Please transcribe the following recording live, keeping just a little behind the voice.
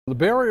The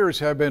barriers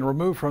have been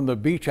removed from the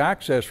beach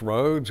access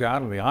roads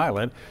out on the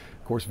island.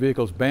 Of course,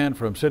 vehicles banned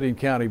from city and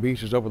county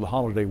beaches over the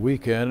holiday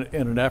weekend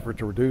in an effort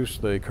to reduce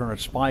the current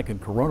spike in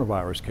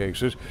coronavirus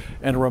cases.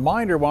 And a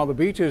reminder, while the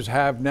beaches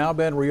have now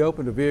been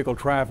reopened to vehicle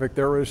traffic,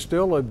 there is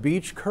still a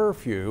beach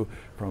curfew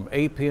from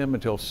 8 p.m.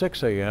 until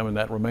 6 a.m. and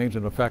that remains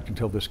in effect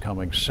until this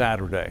coming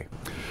Saturday.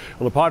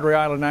 Well, the Padre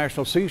Island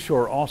National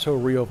Seashore also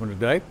reopened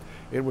today.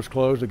 It was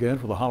closed again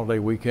for the holiday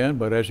weekend,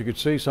 but as you can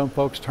see, some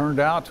folks turned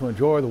out to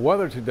enjoy the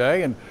weather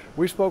today, and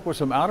we spoke with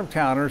some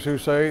out-of-towners who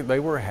say they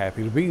were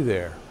happy to be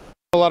there.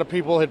 A lot of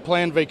people had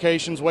planned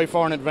vacations way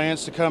far in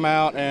advance to come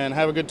out and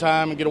have a good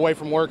time and get away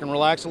from work and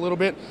relax a little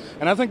bit.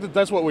 And I think that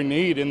that's what we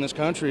need in this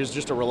country, is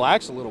just to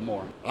relax a little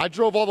more. I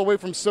drove all the way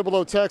from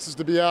Cibolo, Texas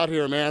to be out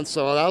here, man.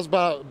 So that was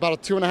about a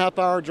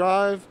 2.5-hour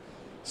drive.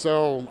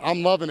 So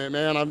I'm loving it,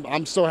 man.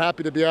 I'm so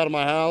happy to be out of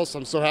my house.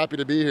 I'm so happy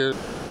to be here.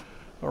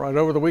 All right,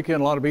 over the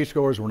weekend, a lot of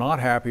beachgoers were not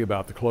happy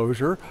about the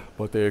closure,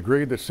 but they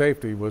agreed that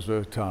safety was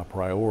a top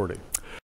priority.